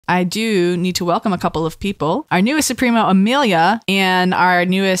I do need to welcome a couple of people. Our newest Supremo, Amelia, and our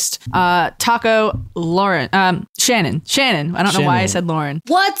newest Taco, Lauren. Shannon. I don't know why I said Lauren.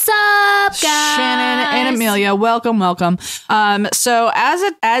 What's up, guys? Shannon and Amelia, welcome. So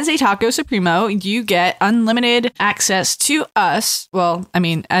as a Taco Supremo, you get unlimited access to us. Well, I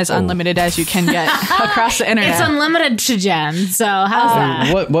mean, as unlimited as you can get across the internet. It's unlimited to Jen. So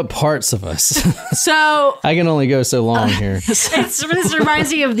how's that? What parts of us? So I can only go so long here. This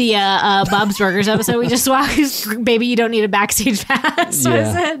reminds me of the Bob's Burgers episode we just watched. Baby, you don't need a backstage pass.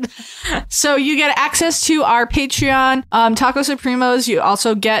 So you get access to our Patreon, Taco Supremos. You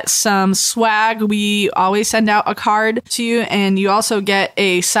also get some swag. We always send out a card to you, and you also get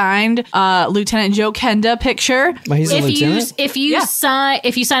a signed Lieutenant Joe Kenda picture. Well, he's a lieutenant? If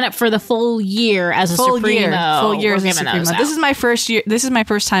you sign up for the full year as a Supremo, full year as a Supremo. This is my first year. This is my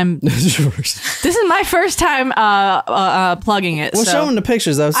first time. This is my first time plugging it. Well, show him the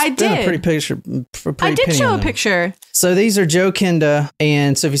pictures. I did. A pretty picture. I did show a picture. So these are Joe Kenda,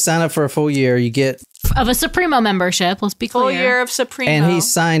 and so if you sign up for a full year, you get of a Supremo membership. Let's be clear. Full year of Supremo. And he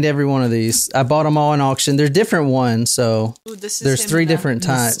signed every one of these. I bought them all in auction. They're different ones, so there's 3 different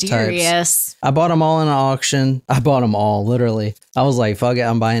types. I bought them all in an auction. I bought them all, literally. I was like, fuck it,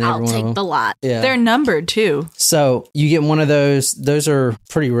 I'm buying every one of them. I'll take the lot. Yeah. They're numbered, too. So you get one of those. Those are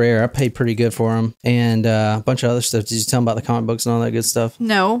pretty rare. I paid pretty good for them. And a bunch of other stuff. Did you tell them about the comic books and all that good stuff?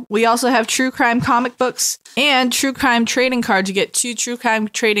 No. We also have true crime comic books and true crime trading cards. You get 2 true crime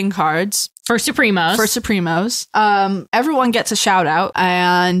trading cards. For Supremos. Everyone gets a shout out,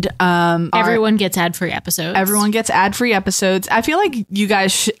 and everyone gets ad-free episodes. I feel like you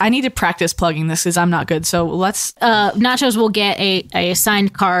guys I need to practice plugging this because I'm not good. So let's Nachos will get a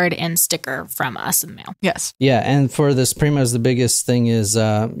signed card and sticker from us in the mail. Yes. Yeah, and for the Supremos, the biggest thing is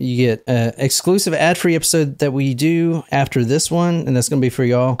you get an exclusive ad-free episode that we do after this one, and that's going to be for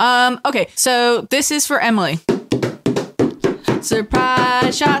y'all. Okay, so this is for Emily.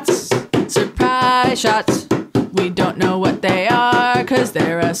 Surprise shots. We don't know what they are because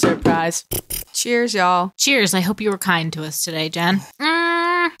they're a surprise. Cheers, y'all. Cheers. I hope you were kind to us today, Jen.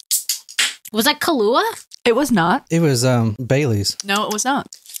 Was that Kahlua? It was not. It was Bailey's. No, it was not.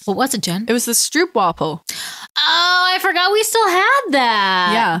 What was it, Jen? It was the Stroopwafel. Oh, I forgot we still had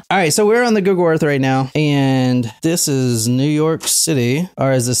that. Yeah. All right, so we're on the Google Earth right now, and this is New York City,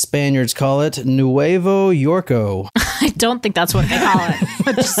 or as the Spaniards call it, Nuevo Yorko. I don't think that's what they call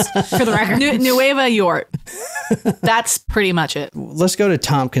it. Just for the record. Nueva York. That's pretty much it. Let's go to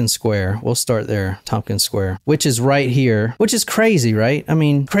Tompkins Square. We'll start there, Tompkins Square, which is right here, which is crazy, right? I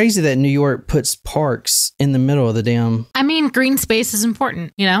mean, crazy that New York puts parks in the middle of the damn... I mean, green space is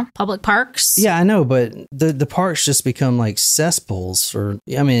important, you know? Public parks. Yeah, I know, but the parks just become like cesspools for,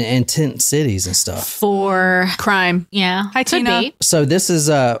 I mean, and tent cities and stuff. For crime. Yeah. Hi, Tina. So this is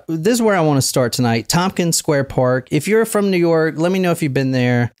where I want to start tonight. Tompkins Square Park. If you're from New York, let me know if you've been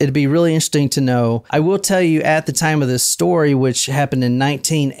there. It'd be really interesting to know. I will tell you at the time of this story, which happened in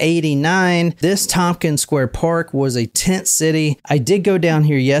 1989, this Tompkins Square Park was a tent city. I did go down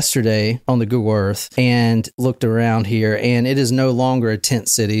here yesterday on the Google Earth and looked around here, and it is no longer a tent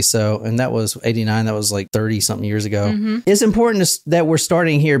city. So, and that was 89. That was like 30 something years ago. Mm-hmm. It's important that we're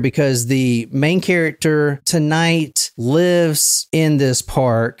starting here because the main character tonight lives in this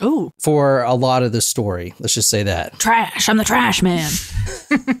park for a lot of the story. Let's just say that. Trash. I'm the trash man.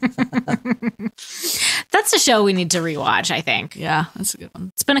 That's a show we need to rewatch, I think. Yeah, that's a good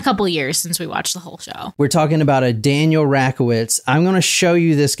one. It's been a couple years since we watched the whole show. We're talking about a Daniel Rakowitz. I'm going to show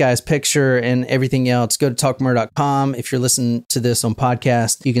you this guy's picture and everything else. Go to talkmurder.com. If you're listening to this on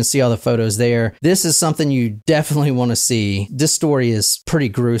podcast, you can see all the photos there. This is something you definitely want to see. This story is pretty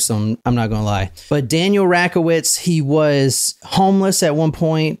gruesome. I'm not going to lie. But Daniel Rakowitz, he was homeless at one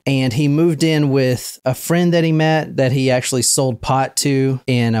point, and he moved in with a friend that he met that he actually sold pot to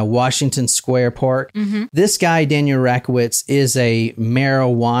in a Washington Square Park. Mm-hmm. This guy, Daniel Rakowitz, is a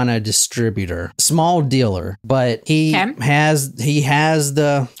marijuana distributor, small dealer, but he has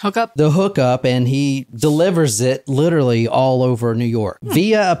the hookup, and he delivers it literally all over New York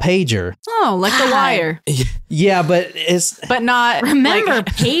via a pager. Oh, like The Wire. Yeah, but not. Remember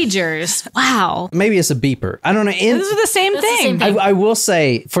pagers? Wow. Maybe it's a beeper. I don't know. This is the same thing. I will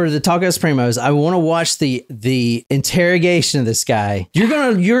say for the Taco Supremos, I want to watch the interrogation of this guy. You're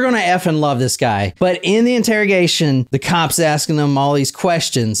gonna effing love this guy. But in the interrogation, the cop's asking him all these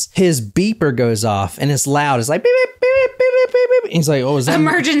questions. His beeper goes off, and it's loud. It's like beep beep beep beep beep beep beep. He's like, "Oh, is that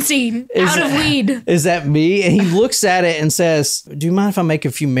emergency? Out of weed? Is that me?" And he looks at it and says, "Do you mind if I make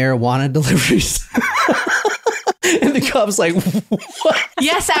a few marijuana deliveries?" And the cop's like, "What?"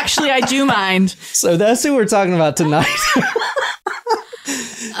 Yes, actually, I do mind. So that's who we're talking about tonight.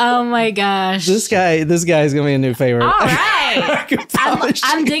 Oh my gosh. This guy's gonna be a new favorite. All right.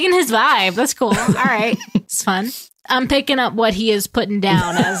 I'm digging his vibe. That's cool. All right. It's fun. I'm picking up what he is putting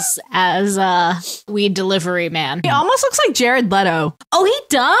down as weed delivery man. He almost looks like Jared Leto. Oh, he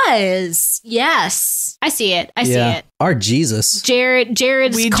does. Yes. I see it. I see it. Our Jesus.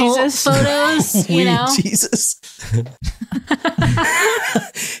 Jared's Weed cult Jesus? photos, you know? Jesus.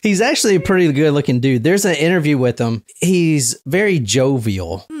 He's actually a pretty good looking dude. There's an interview with him. He's very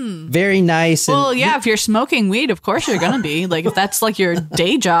jovial, very nice. And Well, yeah, if you're smoking weed, of course you're gonna be. Like, if that's like your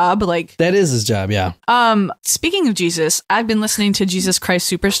day job, like that is his job, yeah. Speaking of Jesus, I've been listening to Jesus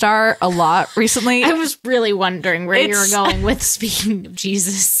Christ Superstar a lot recently. I was really wondering where you were going with speaking of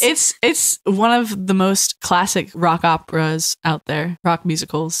Jesus. It's one of the most classic rock operas out there, rock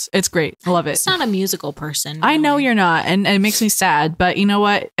musicals. It's great. I love it. It's not a musical person. I know you're not, and it makes me sad, but you know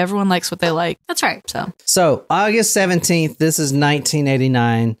what? Everyone likes what they like. That's right. So August 17th, this is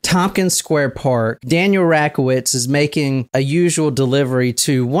 1989, Tompkins Square Park. Daniel Rakowitz is making a usual delivery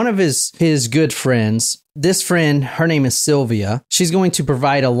to one of his good friends. This friend, her name is Sylvia. She's going to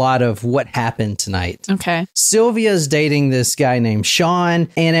provide a lot of what happened tonight. Okay. Sylvia is dating this guy named Sean.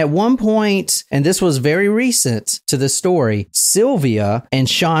 And at one point, and this was very recent to the story, Sylvia and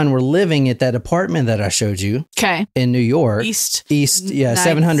Sean were living at that apartment that I showed you. Okay. In New York. East,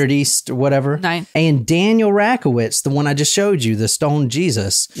 700 East or whatever. 9th. And Daniel Rakowitz, the one I just showed you, the Stone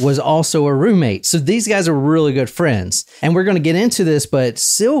Jesus, was also a roommate. So these guys are really good friends. And we're going to get into this, but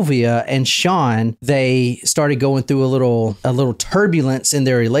Sylvia and Sean, they started going through a little turbulence in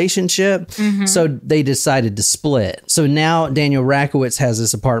their relationship. Mm-hmm. So they decided to split. So now Daniel Rakowitz has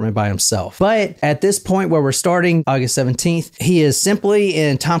this apartment by himself. But at this point where we're starting, August 17th, he is simply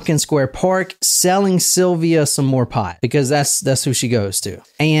in Tompkins Square Park selling Sylvia some more pot because that's who she goes to.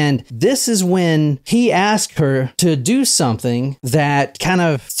 And this is when he asked her to do something that kind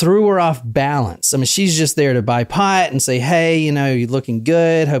of threw her off balance. I mean, she's just there to buy pot and say, hey, you know, you're looking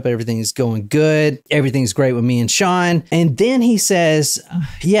good. Hope everything's going good. Everything's great with me and Sean. And then he says,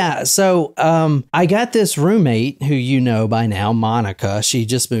 yeah, so I got this roommate who you know by now, Monica. She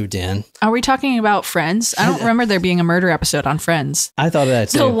just moved in. Are we talking about Friends? I don't remember there being a murder episode on Friends. I thought of that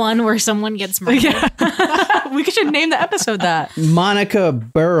too. The one where someone gets murdered. Yeah. We should name the episode that.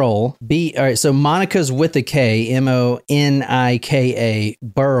 Monika Beerle. All right, so Monica's with a K, Monika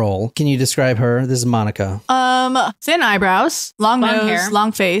Beerle. Can you describe her? This is Monica. Thin eyebrows, long nose, hair.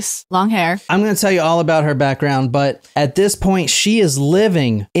 long face, long hair. I'm going to tell you all about her background, but at this point, she is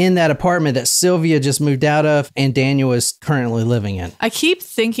living in that apartment that Sylvia just moved out of and Daniel is currently living in. I keep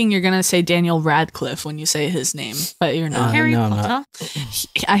thinking you're going to say Daniel Radcliffe when you say his name, but you're not. Harry no, I'm Potter.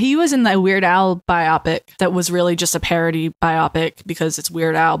 not. He was in the Weird Al biopic that was really just a parody biopic because it's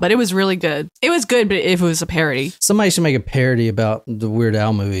Weird Al, but it was really good. It was good, but if it was a parody. Somebody should make a parody about the Weird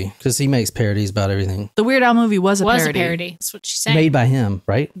Al movie because he makes parodies about everything. The Weird Al movie was a parody. That's what she said. Made by him,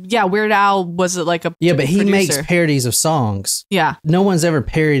 right? Yeah, Weird Al was like a Yeah, but he producer. makes parodies of songs. Yeah. No one's ever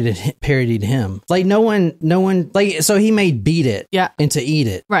parodied him. Like no one like so he made Beat It into Eat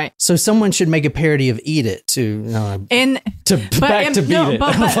It. Right. So someone should make a parody of Eat It to Beat It. I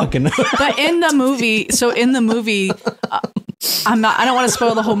don't fucking know. But in the movie, I don't want to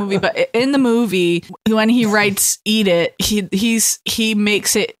spoil the whole movie, but in the movie, when he writes "Eat It," he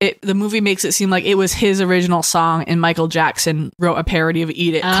makes it. The movie makes it seem like it was his original song, and Michael Jackson wrote a parody of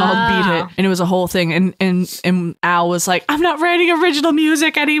 "Eat It" called "Beat It," and it was a whole thing. And Al was like, "I'm not writing original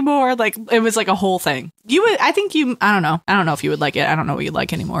music anymore." Like it was like a whole thing. I don't know if you would like it. I don't know what you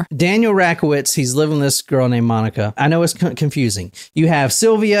like anymore. Daniel Rakowitz, he's living with this girl named Monica. I know it's confusing. You have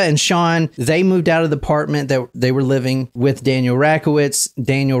Sylvia and Sean. They moved out of the apartment that they were living with Daniel Rakowitz.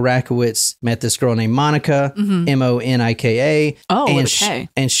 Daniel Rakowitz met this girl named Monica, Monika. Oh, and with a K.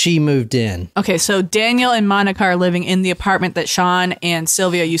 And she moved in. Okay, so Daniel and Monica are living in the apartment that Sean and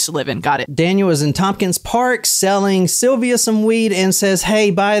Sylvia used to live in. Got it. Daniel is in Tompkins Park selling Sylvia some weed and says,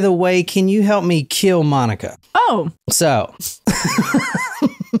 hey, by the way, can you help me kill Monica? Oh. So...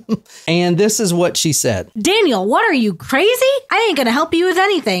 And this is what she said. Daniel, what are you, crazy? I ain't gonna help you with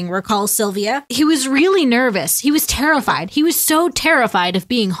anything, recalls Sylvia. He was really nervous. He was terrified. He was so terrified of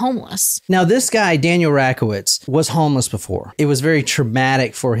being homeless. Now, this guy, Daniel Rakowitz, was homeless before. It was very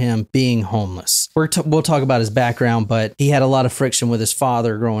traumatic for him being homeless. We'll talk about his background, but he had a lot of friction with his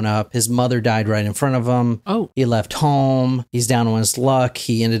father growing up. His mother died right in front of him. Oh. He left home. He's down on his luck.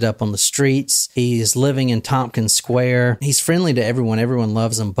 He ended up on the streets. He's living in Tompkins Square. He's friendly to everyone. Everyone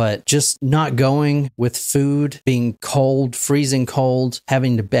loves him, but just just not going with food, being cold, freezing cold,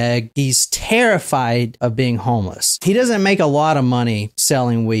 having to beg. He's terrified of being homeless. He doesn't make a lot of money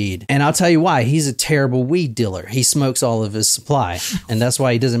selling weed. And I'll tell you why. He's a terrible weed dealer. He smokes all of his supply. And that's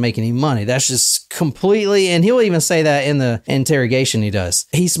why he doesn't make any money. That's just completely, and he'll even say that in the interrogation he does.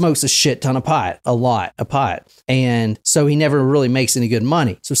 He smokes a shit ton of pot, a lot of pot. And so he never really makes any good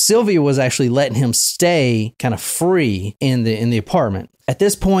money. So Sylvia was actually letting him stay kind of free in the apartment. At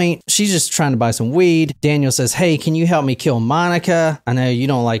this point, she's just trying to buy some weed. Daniel says, hey, can you help me kill Monica? I know you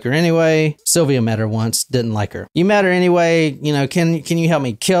don't like her anyway. Sylvia met her once, didn't like her. You met her anyway. You know, can you help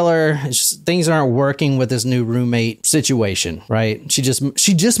me kill her? Things aren't working with this new roommate situation, right? She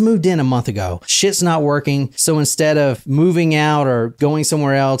just moved in a month ago. Shit's not working. So instead of moving out or going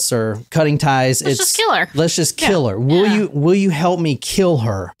somewhere else or cutting ties, let's just kill her. Let's just kill her. Will you help me kill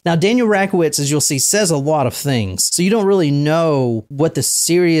her? Now, Daniel Rakowitz, as you'll see, says a lot of things. So you don't really know what the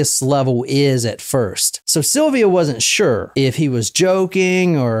serious level is at first. So Sylvia wasn't sure if he was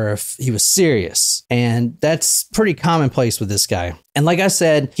joking or if he was serious. And that's pretty commonplace with this guy. And like I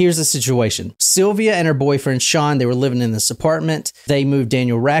said, here's the situation. Sylvia and her boyfriend, Sean, they were living in this apartment. They moved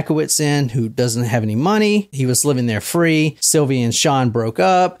Daniel Rakowitz in, who doesn't have any money. He was living there free. Sylvia and Sean broke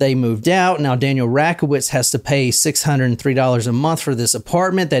up. They moved out. Now Daniel Rakowitz has to pay $603 a month for this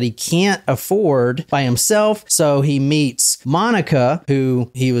apartment that he can't afford by himself. So he meets Monica,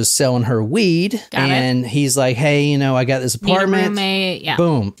 who he was selling her weed. And he's like, hey, you know, I got this apartment. Need a roommate. Yeah.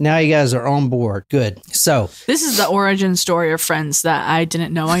 Boom. Now you guys are on board. Good. So this is the origin story of Friends that I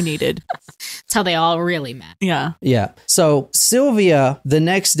didn't know I needed. That's how they all really met. Yeah. Yeah. So Sylvia, the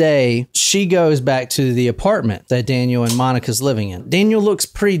next day, she goes back to the apartment that Daniel and Monica's living in. Daniel looks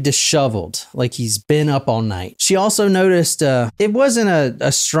pretty disheveled, like he's been up all night. She also noticed it wasn't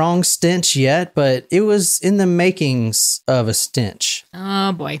a strong stench yet, but it was in the makings of a stench.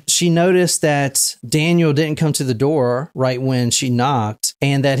 Oh, boy. She noticed that Daniel didn't come to the door right when she knocked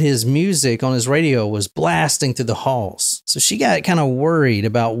and that his music on his radio was blasting through the halls. So she got kind of worried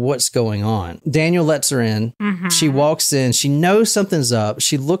about what's going on. Daniel lets her in. Mm-hmm. She walks in. She knows something's up.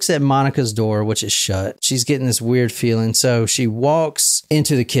 She looks at Monica's door, which is shut. She's getting this weird feeling. So she walks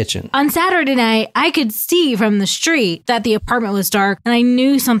into the kitchen. On Saturday night, I could see from the street that the apartment was dark and I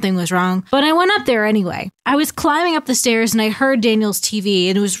knew something was wrong, but I went up there anyway. I was climbing up the stairs and I heard Daniel's TV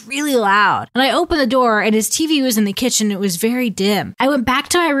and it was really loud. And I opened the door and his TV was in the kitchen. It was very dim. I went back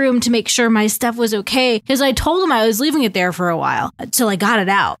to my room to make sure my stuff was okay because I told him I was leaving it there for a while until I got it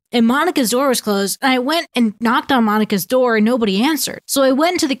out. And Monica's door was closed and I went and knocked on Monica's door and nobody answered. So I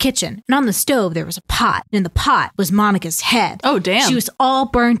went into the kitchen and on the stove there was a pot and in the pot was Monica's head. Oh, damn. She was all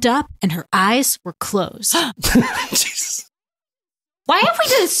burnt up and her eyes were closed. Jesus. Why have we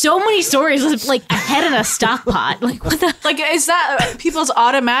done so many stories with like a head in a stock pot? Like what the? Like, is that people's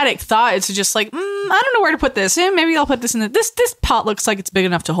automatic thought? It's just like, I don't know where to put this. Maybe I'll put this in this pot looks like it's big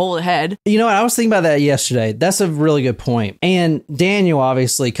enough to hold a head. You know what? I was thinking about that yesterday. That's a really good point. And Daniel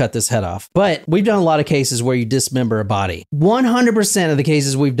obviously cut this head off. But we've done a lot of cases where you dismember a body. 100% of the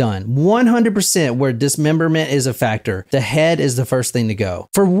cases we've done, 100% where dismemberment is a factor, the head is the first thing to go.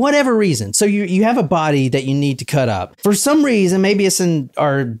 For whatever reason. So you have a body that you need to cut up. For some reason, maybe it's in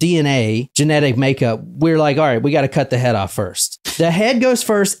our DNA, genetic makeup, we're like, all right, we got to cut the head off first. The head goes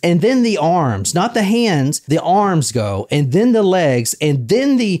first and then the arms, not the hands, the arms go and then the legs and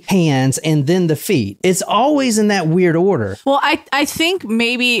then the hands and then the feet. It's always in that weird order. Well, I think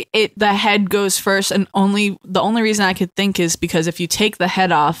maybe the head goes first and the only reason I could think is because if you take the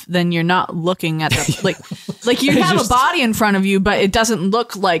head off, then you're not looking at the, like you have a body in front of you, but it doesn't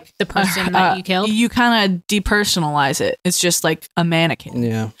look like the person that you killed. You kind of depersonalize it. It's just like a mannequin.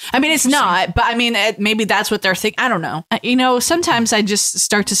 Yeah. I mean, it's not, but I mean, maybe that's what they're thinking. I don't know. You know, sometimes I just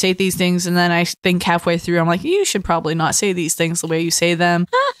start to say these things and then I think halfway through, I'm like, you should probably not say these things the way you say them.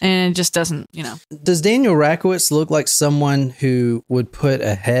 And it just doesn't, you know. Does Daniel Rakowitz look like someone who would put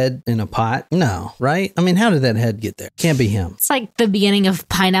a head in a pot? No, right? I mean, how did that head get there? Can't be him. It's like the beginning of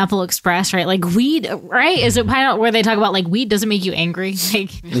Pineapple Express, right? Like weed, right? Is it Pineapple where they talk about like weed doesn't make you angry?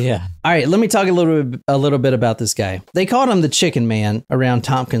 Like, yeah. All right, let me talk a little bit about this guy. They called him the Chicken Man around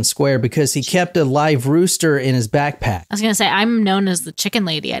Tompkins Square because he kept a live rooster in his backpack. I was going to say, I'm known as the chicken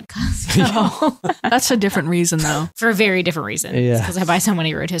lady at Costco. That's a different reason, though. For a very different reason. Yeah. Because I buy so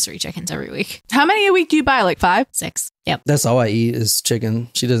many rotisserie chickens every week. How many a week do you buy? Like 5? 6. Yep. That's all I eat is chicken.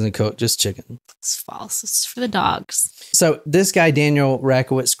 She doesn't cook, just chicken. It's false. It's for the dogs. So this guy, Daniel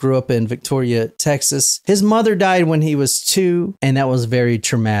Rakowitz, grew up in Victoria, Texas. His mother died when he was 2, and that was very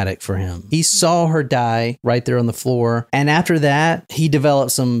traumatic for him. He saw her die right there on the floor. And after that, he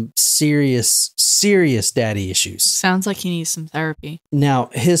developed some serious daddy issues. Sounds like he needs some therapy. Now,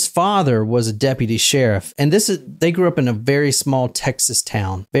 his father was a deputy sheriff, and they grew up in a very small Texas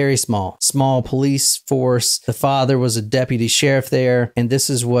town, very small police force. The father was a deputy sheriff there, and this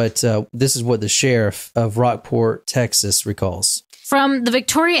is what the sheriff of Rockport, Texas recalls. From the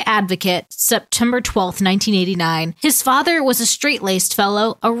Victoria Advocate, September 12th, 1989, his father was a straight-laced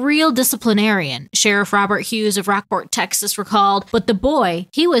fellow, a real disciplinarian, Sheriff Robert Hughes of Rockport, Texas recalled. But the boy,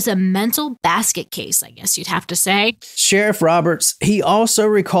 he was a mental basket case, I guess you'd have to say. Sheriff Roberts, he also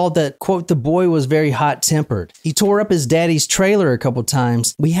recalled that, quote, the boy was very hot-tempered. He tore up his daddy's trailer a couple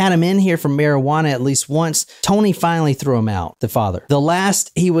times. We had him in here for marijuana at least once. Tony finally threw him out, the father. The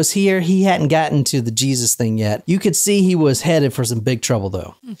last he was here, he hadn't gotten to the Jesus thing yet. You could see he was headed for some big trouble,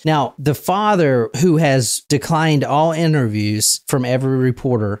 though. Now, the father, who has declined all interviews from every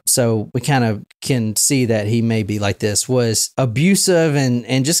reporter, so we kind of can see that he may be like this, was abusive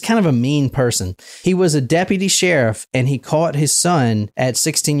and just kind of a mean person. He was a deputy sheriff, and he caught his son at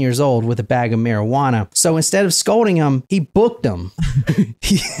 16 years old with a bag of marijuana. So instead of scolding him, he booked him.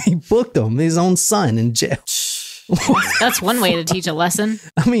 he booked him, his own son, in jail. That's one way to teach a lesson.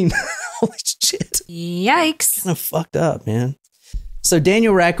 I mean, holy shit. Yikes. Kind of fucked up, man. So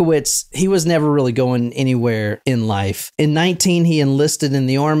Daniel Rakowitz, he was never really going anywhere in life. In 19, he enlisted in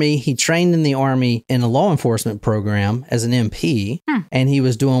the Army. He trained in the Army in a law enforcement program as an MP, and he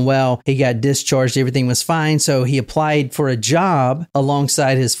was doing well. He got discharged. Everything was fine. So he applied for a job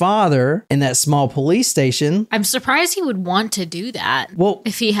alongside his father in that small police station. I'm surprised he would want to do that. Well,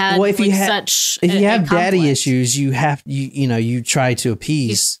 if he had if you have daddy conflict. issues, you try to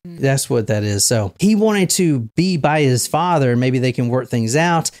appease. That's what that is. So he wanted to be by his father. Maybe they can work things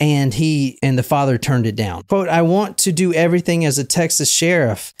out, and the father turned it down. Quote, I want to do everything as a Texas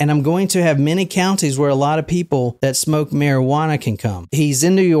sheriff, and I'm going to have many counties where a lot of people that smoke marijuana can come. He's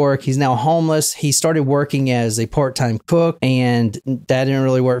in New York. He's now homeless. He started working as a part-time cook, and that didn't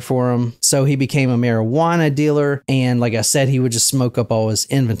really work for him. So he became a marijuana dealer, and like I said, he would just smoke up all his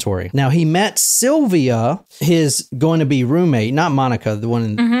inventory. Now, he met Sylvia, his going to be roommate, not Monica, the one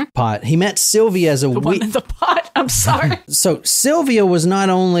in the pot. He met Sylvia as one in the pot. I'm sorry. So Sylvia was not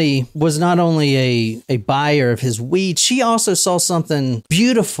only a buyer of his weed, she also saw something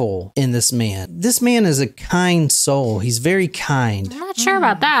beautiful in this man. This man is a kind soul. He's very kind. I'm not sure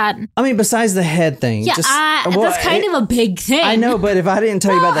about that. I mean, besides the head thing. Yeah, that's kind of a big thing. I know, but if I didn't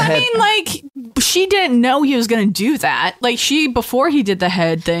tell you about the head... she didn't know he was going to do that. Like, before he did the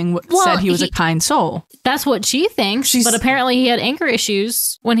head thing, said he was a kind soul. That's what she thinks, but apparently he had anger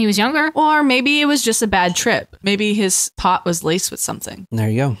issues when he was younger. Or maybe it was just a bad trip. Maybe his pot was laced with something. There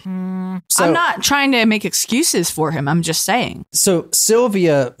you go. So, I'm not trying to make excuses for him. I'm just saying. So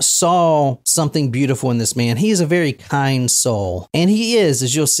Sylvia saw something beautiful in this man. He is a very kind soul. And he is,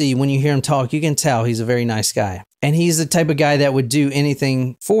 as you'll see when you hear him talk, you can tell he's a very nice guy. And he's the type of guy that would do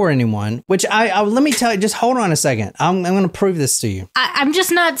anything for anyone, which I let me tell you, just hold on a second. I'm going to prove this to you. I'm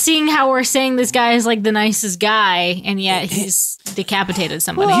just not seeing how we're saying this guy is like the nicest guy, and yet he's decapitated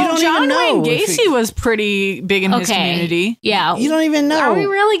somebody. Well, you don't John even know. Wayne Gacy was pretty big in his community. Yeah. You don't even know. Are we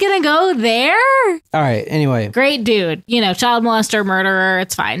really going to go there? All right. Anyway. Great dude. Child molester, murderer.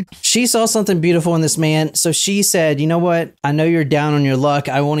 It's fine. She saw something beautiful in this man. So she said, you know what? I know you're down on your luck.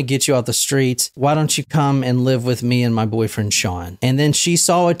 I want to get you off the street. Why don't you come and live with me and my boyfriend, Sean? And then she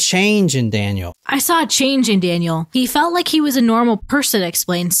saw a change in Daniel. I saw a change in Daniel. He felt like he was a normal person,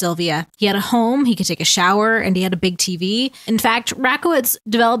 explained Sylvia. He had a home, he could take a shower, and he had a big TV. In fact, Rakowitz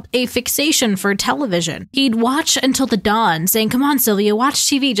developed a fixation for television. He'd watch until the dawn, saying, come on, Sylvia, watch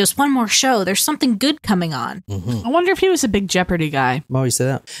TV, just one more show. There's something good coming on. I wonder if he was a big Jeopardy guy. Why you say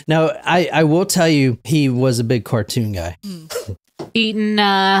that? No, I will tell you, he was a big cartoon guy. Eating,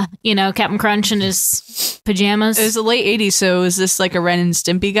 Captain Crunch in his pajamas. It was the late 80s, so is this like a Ren and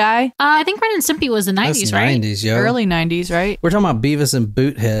Stimpy guy? I think Ren and Stimpy was the 90s, That's right? 90s, yo. Early 90s, right? We're talking about Beavis and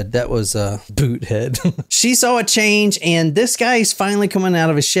Boothead. That was Boothead. She saw a change, and this guy's finally coming out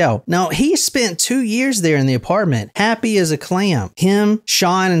of his shell. Now, he spent 2 years there in the apartment, happy as a clam. Him,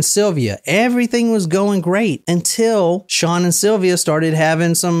 Sean, and Sylvia. Everything was going great until Sean and Sylvia started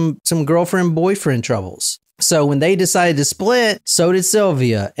having some girlfriend-boyfriend troubles. So when they decided to split, so did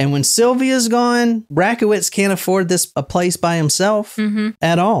Sylvia. And when Sylvia's gone, Rakowitz can't afford a place by himself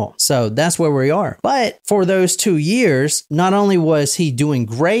at all. So that's where we are. But for those 2 years, not only was he doing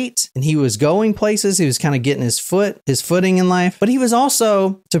great and he was going places, he was kind of getting his footing in life, but he was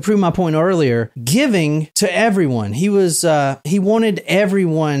also, to prove my point earlier, giving to everyone. He wanted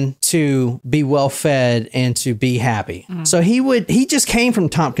everyone to be well fed and to be happy. So he just came from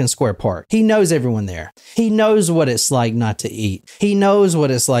Tompkins Square Park. He knows everyone there. He knows what it's like not to eat. He knows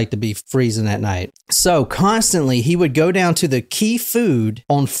what it's like to be freezing at night. So constantly he would go down to the Key Food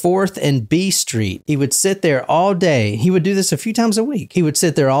on 4th and B Street. He would sit there all day. He would do this a few times a week. He would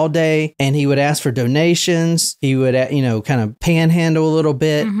sit there all day and he would ask for donations. He would, kind of panhandle a little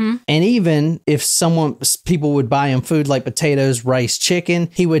bit. And even if people would buy him food like potatoes, rice, chicken,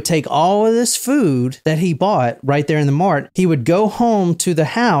 he would take all of this food that he bought right there in the mart. He would go home to the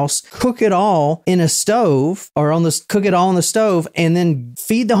house, cook it all in a stove cook it all on the stove and then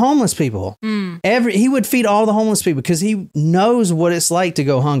feed the homeless people. He would feed all the homeless people because he knows what it's like to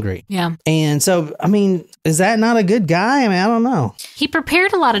go hungry. Yeah. And so, is that not a good guy? I don't know. He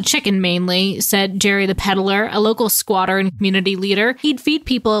prepared a lot of chicken mainly, said Jerry the peddler, a local squatter and community leader. He'd feed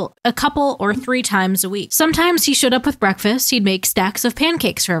people a couple or 3 times a week. Sometimes he showed up with breakfast. He'd make stacks of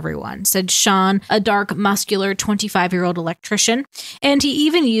pancakes for everyone, said Sean, a dark, muscular 25-year-old electrician. And he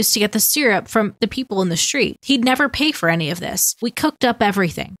even used to get the syrup from the people in the street. He'd never pay for any of this. We cooked up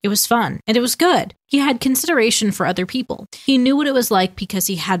everything. It was fun, and it was good. He had consideration for other people. He knew what it was like because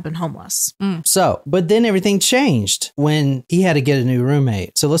he had been homeless. So, but then everything changed when he had to get a new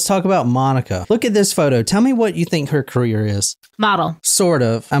roommate. So let's talk about Monica. Look at this photo. Tell me what you think her career is. Model. Sort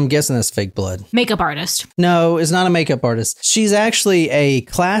of. I'm guessing that's fake blood. Makeup artist. No, it's not a makeup artist. She's actually a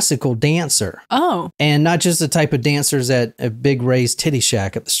classical dancer. Oh. And not just the type of dancers at a Big Ray's Titty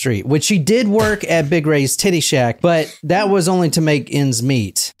Shack up the street, which she did work at Big Ray's Titty Shack, but that was only to make ends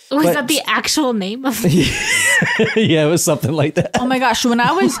meet. Was that the actual name of it? Yeah, it was something like that. Oh my gosh, when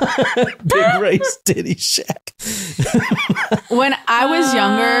I was Big Ray's Titty Shack. when I was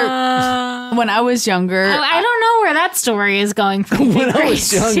younger, I don't know where that story is going from. When I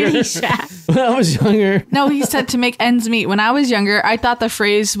was younger. No, he said to make ends meet. When I was younger, I thought the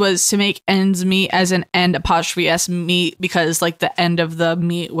phrase was to make ends meet as an end apostrophe s meet because like the end of the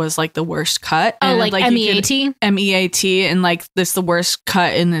meat was like the worst cut. Oh, and, like MEAT? MEAT, and like this the worst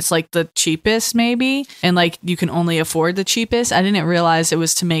cut and it's like the cheapest maybe, and like you can only afford the cheapest. I didn't realize it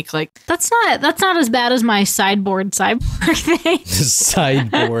was to make like that's not as bad as my sideboard thing.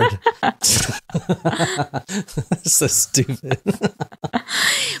 Sideboard. So stupid.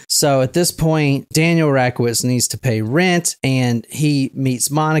 So at this point, Daniel Rakowitz needs to pay rent and he meets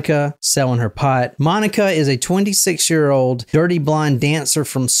Monica selling her pot. Monica is a 26-year-old dirty blonde dancer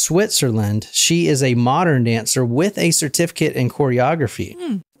from Switzerland. She is a modern dancer with a certificate in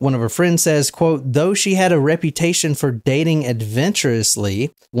choreography. One of her friends says, quote, though she had a reputation for dating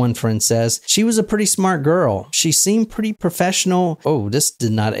adventurously, one friend says, she was a pretty smart girl. She seemed pretty professional. Oh, this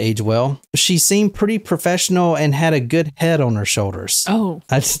did not age well. She seemed pretty professional and had a good head on her shoulders. Oh.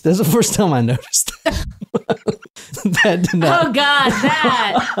 That's the first time I noticed that. That did not. Oh, God,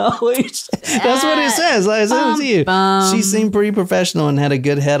 that. Holy shit. That's what it says. I said it to you. She seemed pretty professional and had a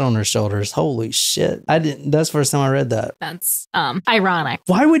good head on her shoulders. Holy shit. That's the first time I read that. That's ironic.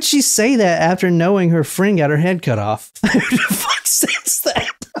 Why would she say that after knowing her friend got her head cut off? Who the fuck says that?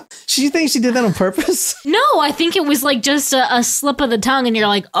 Do you think she did that on purpose? No, I think it was like just a slip of the tongue and you're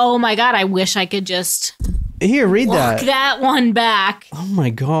like, oh my God, I wish I could just... Here, read walk that one back. Oh my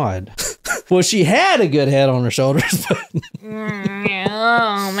God. Well, she had a good head on her shoulders. But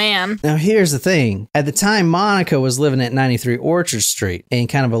oh, man. Now, here's the thing. At the time, Monica was living at 93 Orchard Street in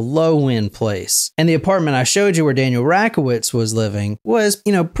kind of a low-end place. And the apartment I showed you where Daniel Rakowitz was living was,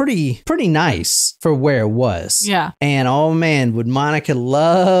 pretty nice for where it was. Yeah. And oh man, would Monica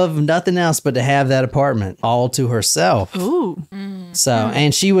love nothing else but to have that apartment all to herself. Ooh. So,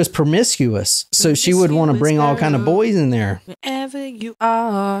 and she was promiscuous. So she would want to bring all kind of boys in there. Wherever you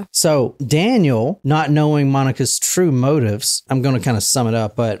are. So Daniel, not knowing Monica's true motives, I'm going to kind of sum it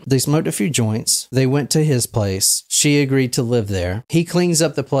up, but they smoked a few joints. They went to his place. She agreed to live there. He cleans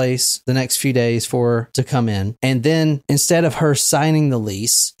up the place the next few days for her to come in. And then instead of her signing the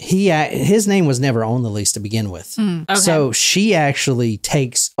lease, his name was never on the lease to begin with. Okay. So she actually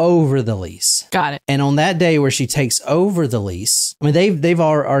takes over the lease. Got it. And on that day where she takes over the lease, I mean, they've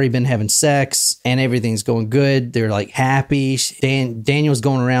already been having sex and everything's going good. They're like happy. Daniel's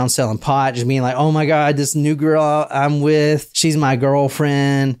going around selling pot, just being like, oh my God, this new girl I'm with, she's my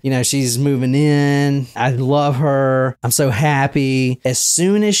girlfriend. You know, she's moving in. I love her. I'm so happy. As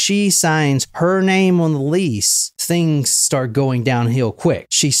soon as she signs her name on the lease, things start going downhill quick.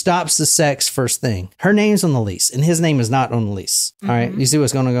 She stops the sex first thing. Her name's on the lease and his name is not on the lease. All right. You see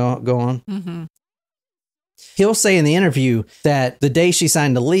what's going to go on? Mm-hmm. He'll say in the interview that the day she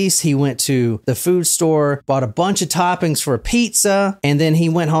signed the lease, he went to the food store, bought a bunch of toppings for a pizza, and then he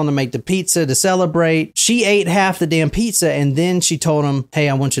went home to make the pizza to celebrate. She ate half the damn pizza, and then she told him, hey,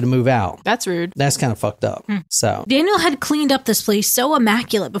 I want you to move out. That's rude. That's kind of fucked up. So Daniel had cleaned up this place so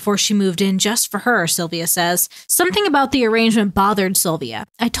immaculate before she moved in just for her, Sylvia says. Something about the arrangement bothered Sylvia.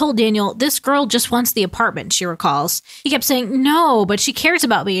 I told Daniel, this girl just wants the apartment, she recalls. He kept saying, no, but she cares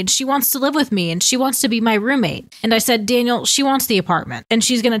about me, and she wants to live with me, and she wants to be my roommate. And I said, Daniel, she wants the apartment, and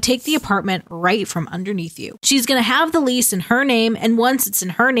she's going to take the apartment right from underneath you. She's going to have the lease in her name, and once it's in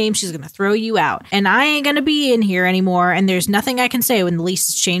her name, she's going to throw you out. And I ain't going to be in here anymore, and there's nothing I can say when the lease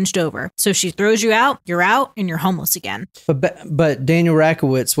is changed over. So she throws you out, and you're homeless again. But Daniel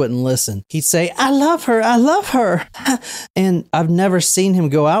Rakowitz wouldn't listen. He'd say, I love her. And I've never seen him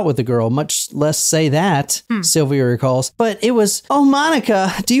go out with a girl, much less say that, Sylvia recalls. But it was, oh,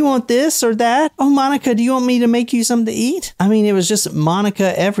 Monica, do you want this or that? Oh, Monica, do you want me to make you something to eat? I mean, it was just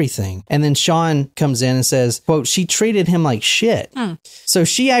Monica everything. And then Sean comes in and says, quote, she treated him like shit. So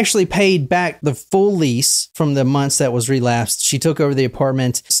she actually paid back the full lease from the months that was relapsed. She took over the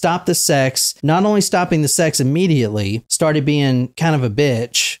apartment, stopped the sex, not only stopping the sex immediately, started being kind of a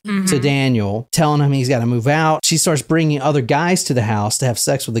bitch to Daniel, telling him he's got to move out. She starts bringing other guys to the house to have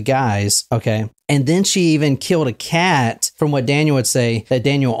sex with the guys. Okay. And then she even killed a cat, from what Daniel would say, that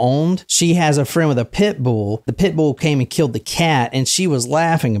Daniel owned. She has a friend with a pit bull. The pit bull came and killed the cat, and she was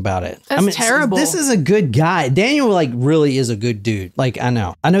laughing about it. That's terrible. This is a good guy. Daniel, like, really is a good dude. Like, I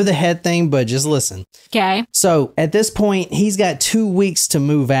know the head thing, but just listen. Okay. So at this point, he's got 2 weeks to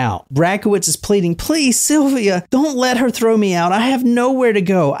move out. Rakowitz is pleading, please, Sylvia, don't let her throw me out. I have nowhere to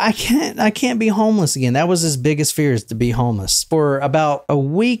go. I can't be homeless again. That was his biggest fear, is to be homeless. For about a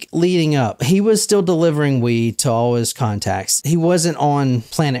week leading up, he was still delivering weed to all his contacts. He wasn't on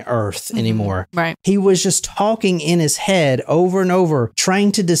planet Earth anymore. Right. He was just talking in his head over and over,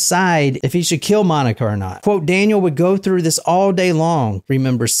 trying to decide if he should kill Monica or not. Quote, Daniel would go through this all day long,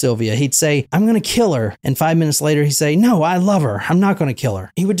 remembers Sylvia. He'd say, I'm going to kill her. And 5 minutes later, he'd say, no, I love her. I'm not going to kill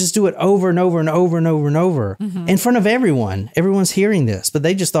her. He would just do it over and over and over and over and over in front of everyone. Everyone's hearing this, but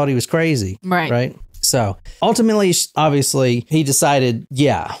they just thought he was crazy. Right. So ultimately, obviously, he decided,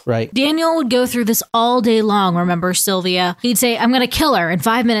 yeah, right. Daniel would go through this all day long, remember Sylvia. He'd say, I'm going to kill her. And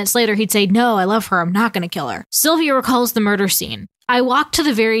 5 minutes later, he'd say, no, I love her. I'm not going to kill her. Sylvia recalls the murder scene. I walked to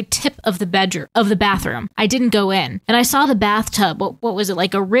the very tip of the bathroom. I didn't go in. And I saw the bathtub. What was it?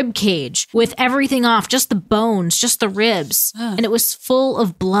 Like a rib cage with everything off, just the bones, just the ribs. And it was full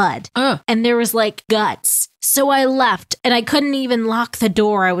of blood. And there was like guts. So I left, and I couldn't even lock the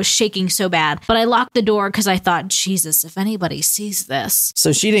door. I was shaking so bad. But I locked the door because I thought, Jesus, if anybody sees this.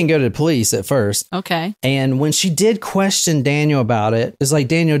 So she didn't go to the police at first. Okay. And when she did question Daniel about it, it's like,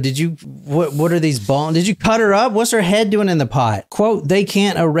 Daniel, what are these bones? Did you cut her up? What's her head doing in the pot? Quote, they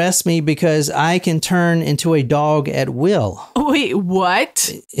can't arrest me because I can turn into a dog at will. Wait,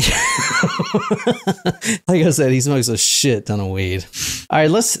 what? Like I said, he smokes a shit ton of weed. All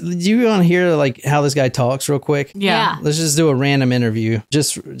right, do you want to hear like how this guy talks real quick? Yeah. Let's just do a random interview.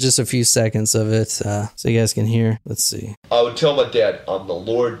 Just a few seconds of it so you guys can hear. Let's see. I would tell my dad, I'm the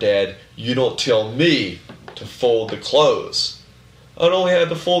Lord, Dad. You don't tell me to fold the clothes. I'd only have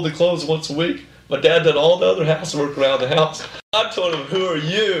to fold the clothes once a week. My dad did all the other housework around the house. I told him, who are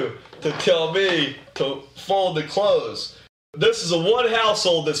you to tell me to fold the clothes? This is the one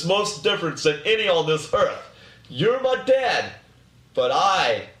household that's most different than any on this earth. You're my dad, but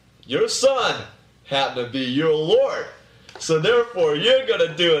I, your son, happen to be your Lord. So therefore, you're going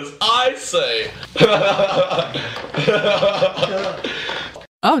to do as I say.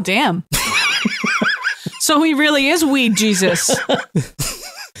 Oh, damn. So he really is weed Jesus.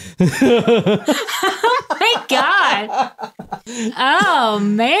 Oh my God. Oh,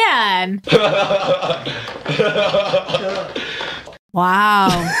 man. Wow.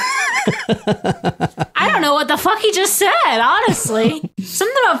 I don't know what the fuck he just said, honestly.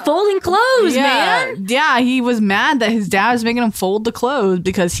 Something about folding clothes, man. Yeah, he was mad that his dad was making him fold the clothes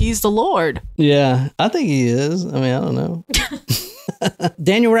because he's the Lord. Yeah, I think he is. I mean, I don't know.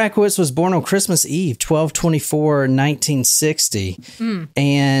 Daniel Rakowitz was born on Christmas Eve, 12/24/1960.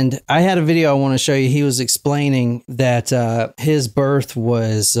 And And I had a video I want to show you. He was explaining that his birth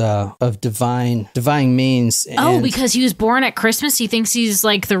was of divine means. Oh, because he was born at Christmas? He thinks he's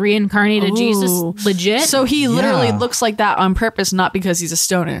like the reincarnated Jesus? Legit? So he literally looks like that on purpose, not because he's a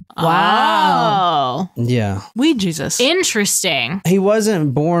stoner. Wow. Yeah. We Jesus. Interesting. He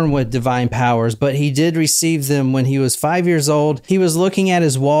wasn't born with divine powers, but he did receive them when he was 5 years old. He was looking at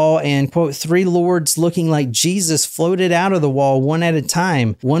his wall and, quote, 3 lords looking like Jesus floated out of the wall one at a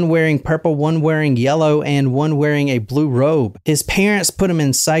time, one wearing purple, one wearing yellow, and one wearing a blue robe. His parents put him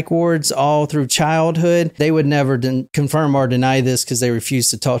in psych wards all through childhood. They would never confirm or deny this because they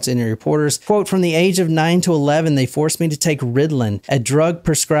refused to talk to any reporters. Quote, from the age of 9 to 11, they forced me to take Ritalin, a drug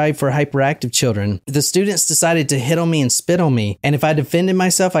prescribed for hyperactive children. The students decided to hit on me and spit on me, and if I defended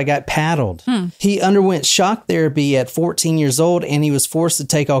myself, I got paddled. He underwent shock therapy at 14 years old, and he was forced to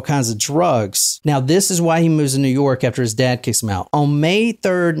take all kinds of drugs. Now, this is why he moves to New York after his dad kicks him out. On May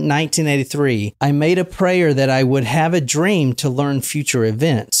 3rd, 1983, I made a prayer that I would have a dream to learn future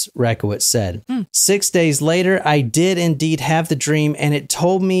events, Rakowitz said. 6 days later, I did indeed have the dream, and it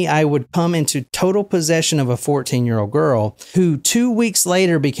told me I would come into total possession of a 14-year-old girl who 2 weeks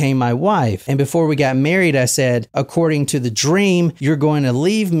later became my wife. And before we got married, I said, according to the dream, you're going to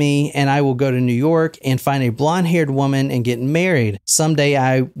leave me and I will go to New York and find a blonde-haired woman and get married. Someday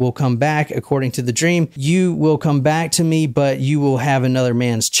I will come back. According to the dream, you will come back to me, but you will have another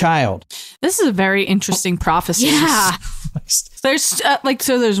man's child. This is a very interesting prophecy. Yeah. There's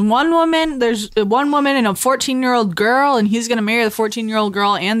there's one woman and a 14-year-old girl, and he's going to marry the 14-year-old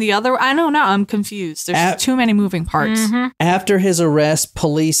girl and the other. I don't know. I'm confused. There's too many moving parts. After his arrest,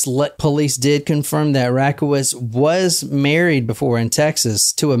 police did confirm that Rakowitz was married before in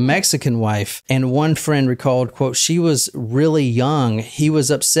Texas to a Mexican wife, and one friend recalled, quote, she was really young. He was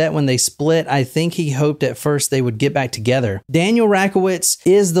upset when they split. I think he hoped at first they would get back together. Daniel Rakowitz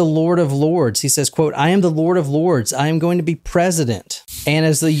is the Lord of Lords. He says, quote, I am the Lord of Lords. I am going to be president. And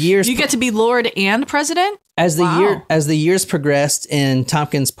as the years you get to be Lord and president? As the years progressed in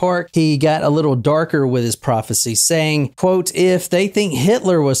Tompkins Park, he got a little darker with his prophecy, saying, quote, if they think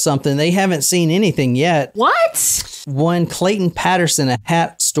Hitler was something, they haven't seen anything yet. What? One Clayton Patterson, a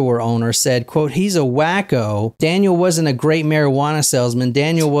hat store owner, said, quote, he's a wacko. Daniel wasn't a great marijuana salesman.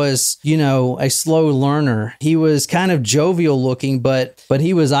 Daniel was, a slow learner. He was kind of jovial looking, but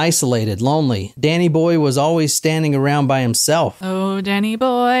he was isolated, lonely. Danny Boy was always standing around by himself. Oh, Danny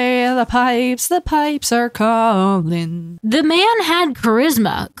Boy, the pipes are calling. The man had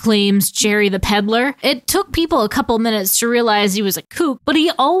charisma, claims Jerry the peddler. It took people a couple minutes to realize he was a kook, but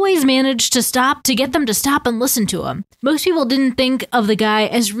he always managed to get them to stop and listen to him. Most people didn't think of the guy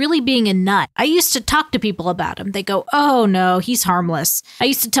as really being a nut. I used to talk to people about him. They go, oh no, he's harmless. I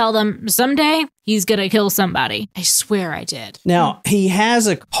used to tell them, someday he's gonna kill somebody. I swear I did. Now, he has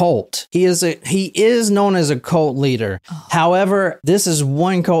a cult. He is known as a cult leader. However, this is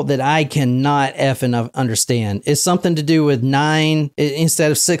one cult that I cannot effing understand. It's something to do with 9,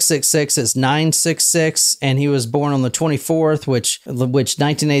 instead of 666, it's 966, and he was born on the 24th, which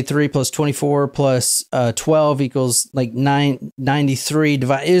 1983 plus 24 plus 12 equals like 993.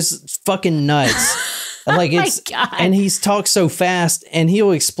 Is fucking nuts. Like it's, and he's talked so fast, and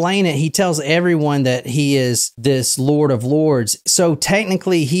he'll explain it. He tells everyone that he is this Lord of Lords. So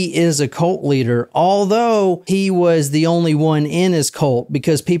technically he is a cult leader, although he was the only one in his cult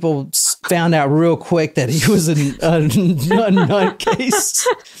because people found out real quick that he was a nutcase.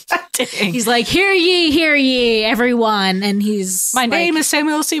 He's like, hear ye, everyone. And he's my name is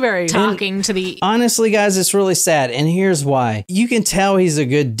Samuel Seabury. Talking to the... Honestly, guys, it's really sad. And here's why. You can tell he's a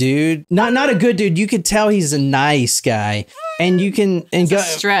good dude. Not a good dude. You can tell he's a nice guy. And you can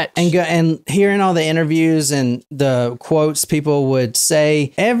and hearing all the interviews and the quotes people would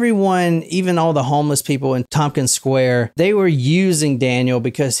say, everyone, even all the homeless people in Tompkins Square, they were using Daniel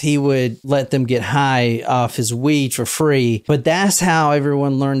because he would let them get high off his weed for free. But that's how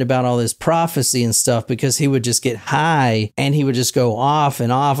everyone learned about all this prophecy and stuff, because he would just get high and he would just go off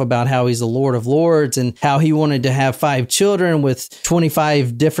and off about how he's the Lord of Lords and how he wanted to have 5 children with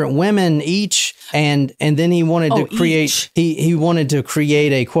 25 different women each. And then he wanted to create he wanted to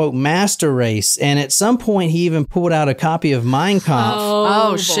create a quote master race, and at some point he even pulled out a copy of Mein Kampf.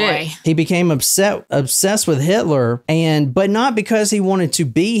 Oh shit! He became obsessed with Hitler, but not because he wanted to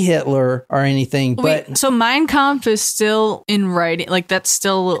be Hitler or anything. So Mein Kampf is still in writing, like it's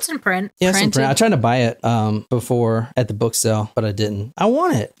in print. Yeah, it's in print. I tried to buy it before at the book sale, but I didn't. I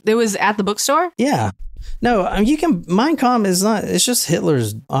want it. It was at the bookstore? Yeah. No, I mean, you can. Mein Kampf is not. It's just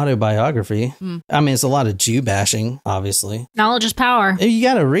Hitler's autobiography. I mean, it's a lot of Jew bashing, obviously. Knowledge is power. You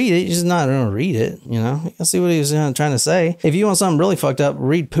got to read it. You're just not going to read it. You know, you gotta see what he was trying to say. If you want something really fucked up,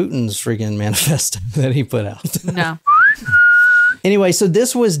 read Putin's freaking manifesto that he put out. No. Anyway, so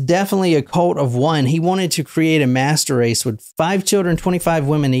this was definitely a cult of one. He wanted to create a master race with 5 children, 25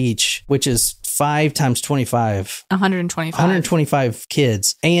 women each, which is 5 times 25. 125. 125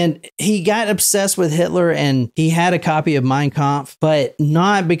 kids. And he got obsessed with Hitler and he had a copy of Mein Kampf, but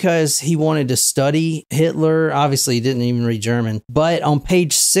not because he wanted to study Hitler. Obviously, he didn't even read German. But on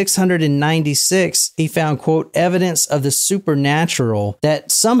page 696, he found, quote, evidence of the supernatural that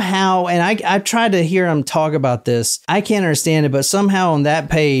somehow, and I tried to hear him talk about this. I can't understand it, but somehow on that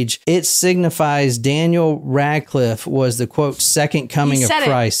page, it signifies Daniel Radcliffe was the, quote, second coming of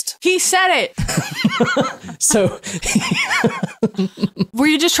Christ. He said it. So were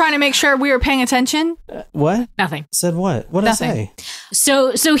you just trying to make sure we were paying attention? What? Nothing. Said what? What did I say?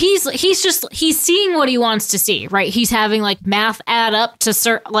 So he's seeing what he wants to see, right? He's having like math add up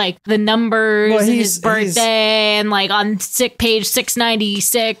to like the numbers and his birthday and like on page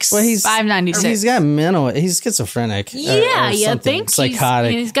 696. Well, he's 596. He's got he's schizophrenic. Yeah, you think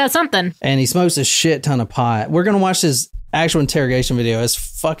psychotic. He's got something. And he smokes a shit ton of pot. We're gonna watch his actual interrogation video. Is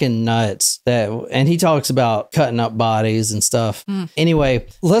fucking nuts. And he talks about cutting up bodies and stuff. Anyway,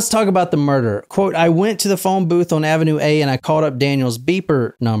 let's talk about the murder. Quote, I went to the phone booth on Avenue A and I called up Daniel's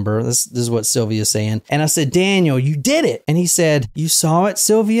beeper number. This is what Sylvia's saying. And I said, Daniel, you did it. And he said, you saw it,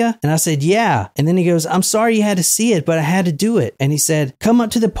 Sylvia? And I said, yeah. And then he goes, I'm sorry you had to see it, but I had to do it. And he said, come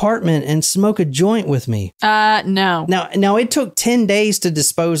up to the apartment and smoke a joint with me. No. Now it took 10 days to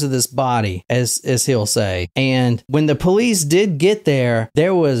dispose of this body, as he'll say. And when the police did get there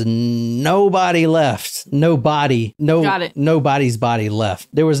was nobody left. Nobody's body left.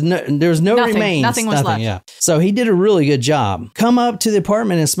 There was no remains. Nothing was left. Yeah. So he did a really good job. Come up to the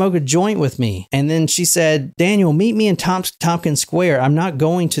apartment and smoke a joint with me. And then she said, Daniel, meet me in Tompkins Square. I'm not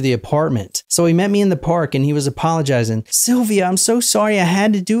going to the apartment. So he met me in the park and he was apologizing. Sylvia, I'm so sorry. I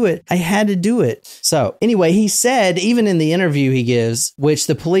had to do it. So anyway, he said, even in the interview he gives, which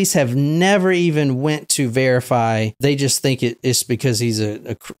the police have never even went to verify, they just think it's because he's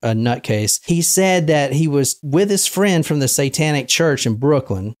a nutcase. He said that he was with his friend from the Satanic Church in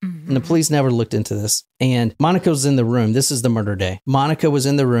Brooklyn, and the police never looked into this. And Monica was in the room. This is the murder day. Monica was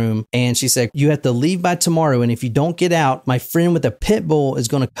in the room and she said, you have to leave by tomorrow. And if you don't get out, my friend with a pit bull is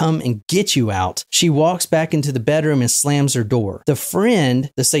going to come and get you out. She walks back into the bedroom and slams her door. The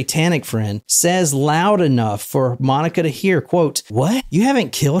friend, the satanic friend, says loud enough for Monica to hear, quote, what? You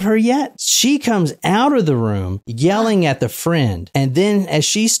haven't killed her yet? She comes out of the room yelling at the friend. And then as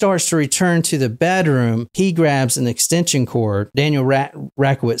she starts to return to the bedroom, he grabs an extension cord. Daniel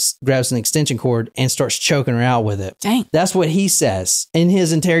Rakowitz grabs an extension cord and starts choking her out with it. Dang. That's what he says. In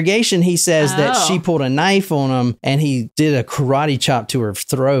his interrogation, he says that she pulled a knife on him and he did a karate chop to her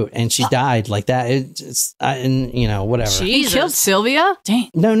throat and she died like that. Whatever. He killed Sylvia? Dang.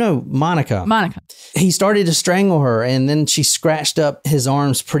 No, Monica. He started to strangle her and then she scratched up his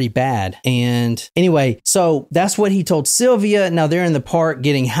arms pretty bad. And anyway, so that's what he told Sylvia. Now they're in the park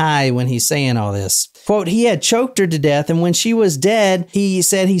getting high when he's saying all this. Quote, he had choked her to death and when she was dead, he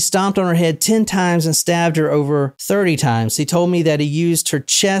said he stomped on her head 10 times and stabbed her over 30 times. He told me that he used her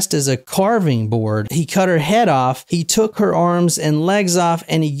chest as a carving board. He cut her head off. He took her arms and legs off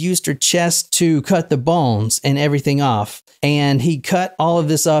and he used her chest to cut the bones and everything off. And he cut all of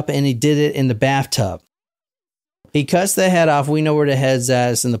this up and he did it in the bathtub. He cuts the head off. We know where the head's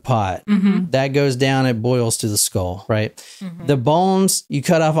at. It's in the pot. Mm-hmm. That goes down. It boils to the skull, right? Mm-hmm. The bones, you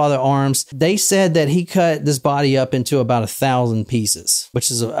cut off all the arms. They said that he cut this body up into about 1,000 pieces,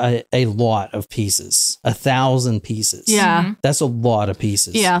 which is a lot of pieces. 1,000 pieces. Yeah. Mm-hmm. That's a lot of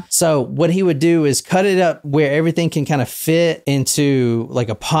pieces. Yeah. So what he would do is cut it up where everything can kind of fit into like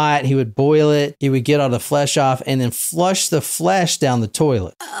a pot. He would boil it. He would get all the flesh off and then flush the flesh down the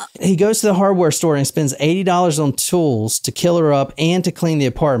toilet. He goes to the hardware store and spends $80 on tools to kill her up and to clean the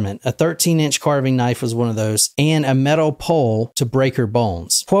apartment. A 13-inch carving knife was one of those, and a metal pole to break her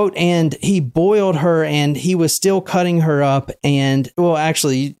bones. Quote, and he boiled her and he was still cutting her up and, well,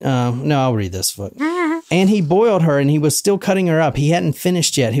 actually, no, I'll read this. And he boiled her, and he was still cutting her up. He hadn't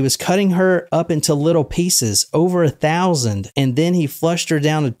finished yet. He was cutting her up into little pieces, over 1,000, and then he flushed her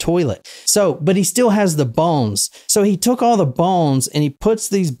down the toilet. So, but he still has the bones. So he took all the bones and he puts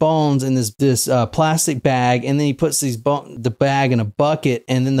these bones in this plastic bag, and then he puts the bag in a bucket,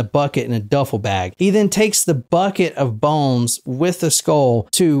 and then the bucket in a duffel bag. He then takes the bucket of bones with the skull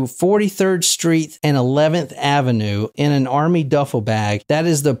to 43rd Street and 11th Avenue in an army duffel bag. That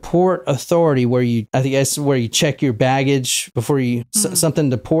is the Port Authority, where I think that's where you check your baggage before you something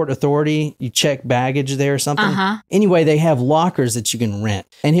to Port Authority. You check baggage there or something. Anyway, they have lockers that you can rent,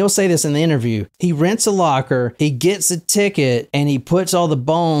 and he'll say this in the interview. He rents a locker, he gets a ticket, and he puts all the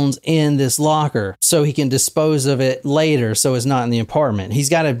bones in this locker so he can dispose of it later, so it's not in the apartment. He's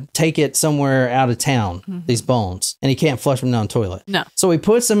got to take it somewhere out of town, these bones, and he can't flush them down the toilet. No. So he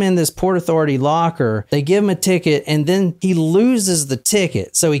puts them in this Port Authority locker. They give him a ticket, and then he loses the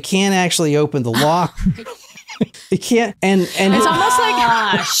ticket, so he can't actually open the locker. He can't, and it's almost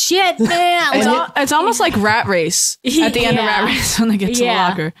like shit, man. It's almost like Rat Race at the end of Rat Race when they get to the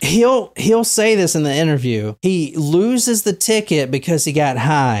locker. He'll say this in the interview. He loses the ticket because he got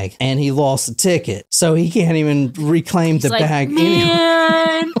high and he lost the ticket, so he can't even reclaim the bag.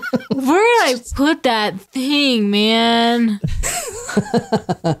 Man, where did I put that thing, man?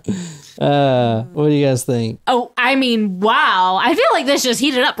 What do you guys think? Oh, I mean, wow. I feel like this just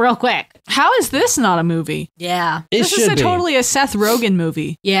heated up real quick. How is this not a movie? Yeah. This is totally a Seth Rogen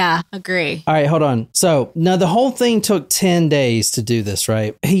movie. Yeah, agree. All right, hold on. So now the whole thing took 10 days to do this,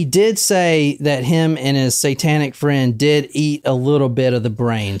 right? He did say that him and his satanic friend did eat a little bit of the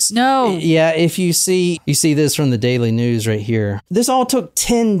brains. No. Yeah, if you see this from the Daily News right here. This all took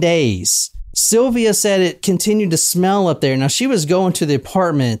 10 days. Sylvia said it continued to smell up there. Now, she was going to the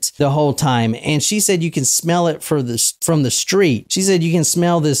apartment the whole time, and she said you can smell it from the street. She said you can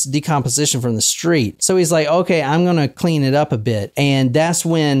smell this decomposition from the street. So he's like, okay, I'm going to clean it up a bit. And that's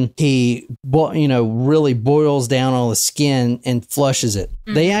when he, really boils down all the skin and flushes it.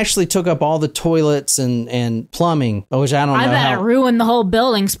 They actually took up all the toilets and plumbing, which I don't know. I bet it ruined the whole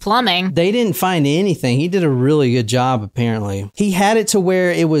building's plumbing. They didn't find anything. He did a really good job, apparently. He had it to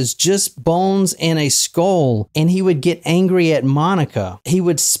where it was just bones and a skull, and he would get angry at Monica. He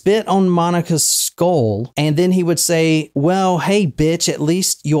would spit on Monica's skull, and then he would say, well, hey, bitch, at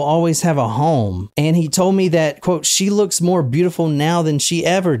least you'll always have a home. And he told me that, quote, she looks more beautiful now than she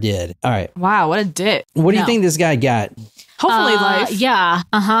ever did. All right. Wow, what a dick. What do you think this guy got? Hopefully life. Yeah.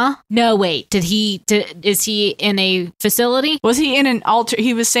 No, wait. Is he in a facility? Was he in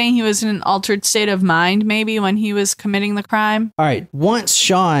he was saying he was in an altered state of mind maybe when he was committing the crime? All right. Once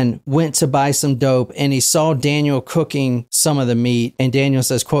Sean went to buy some dope and he saw Daniel cooking some of the meat, and Daniel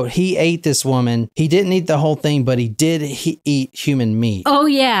says, quote, he ate this woman. He didn't eat the whole thing, but he did eat human meat. Oh,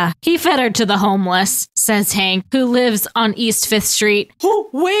 yeah. He fed her to the homeless, says Hank, who lives on East 5th Street. Oh,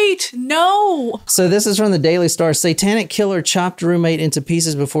 wait, no. So this is from the Daily Star. Satanic killer chopped roommate into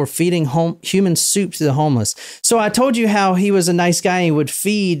pieces before feeding human soup to the homeless. So I told you how he was a nice guy. He would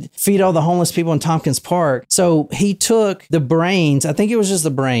feed all the homeless people in Tompkins Park. So he took the brains, I think it was just the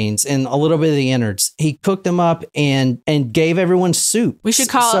brains and a little bit of the innards. He cooked them up and gave everyone soup. We should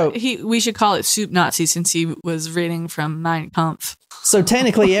call it Soup Nazi, since he was reading from Mein Kampf. So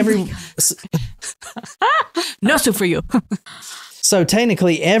technically no soup for you. So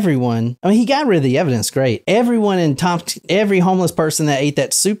technically everyone, he got rid of the evidence. Great. Everyone in every homeless person that ate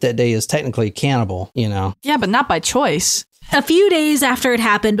that soup that day is technically cannibal, Yeah, but not by choice. A few days after it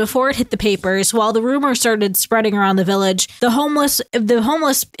happened, before it hit the papers, while the rumor started spreading around the village, the homeless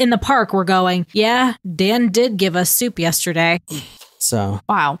in the park were going, yeah, Dan did give us soup yesterday. So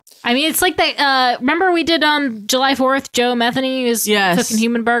wow. I mean, it's like that. Remember we did on July 4th, Joe Metheny was cooking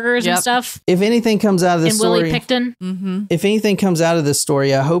human burgers and stuff. If anything comes out of this story, Willie Picton. If anything comes out of this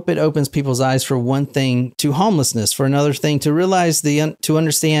story, I hope it opens people's eyes, for one thing, to homelessness, for another thing, to realize to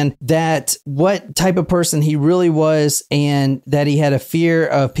understand that what type of person he really was, and that he had a fear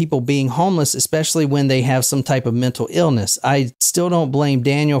of people being homeless, especially when they have some type of mental illness. I still don't blame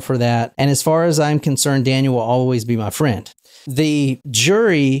Daniel for that. And as far as I'm concerned, Daniel will always be my friend. The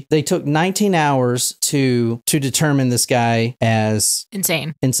jury, they took 19 hours to determine this guy as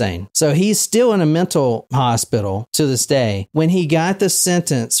insane. So he's still in a mental hospital to this day. When he got the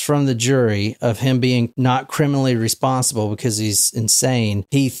sentence from the jury of him being not criminally responsible because he's insane,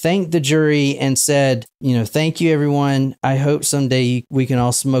 he thanked the jury and said, thank you, everyone. I hope someday we can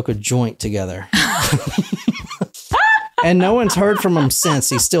all smoke a joint together. And no one's heard from him since.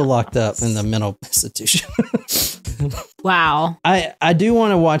 He's still locked up in the mental institution. Wow. I do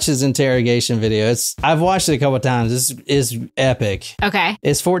want to watch his interrogation video. I've watched it a couple of times. This is epic. Okay.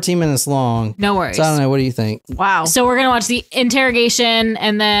 It's 14 minutes long. No worries. So I don't know. What do you think? Wow. So we're going to watch the interrogation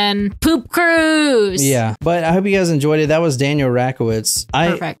and then poop cruise. Yeah. But I hope you guys enjoyed it. That was Daniel Rakowitz.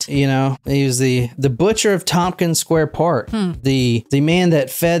 Perfect. You know, he was the butcher of Tompkins Square Park. The man that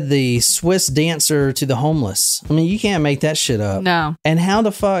fed the Swiss dancer to the homeless. I mean, you can't make that shit up. No. And how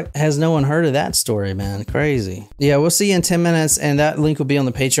the fuck has no one heard of that story, man? Crazy. Yeah, we'll see you in 10 minutes, and that link will be on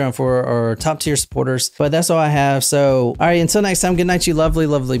the Patreon for our top tier supporters. But that's all I have. So, all right, until next time, good night, you lovely,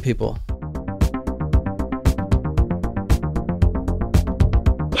 lovely people.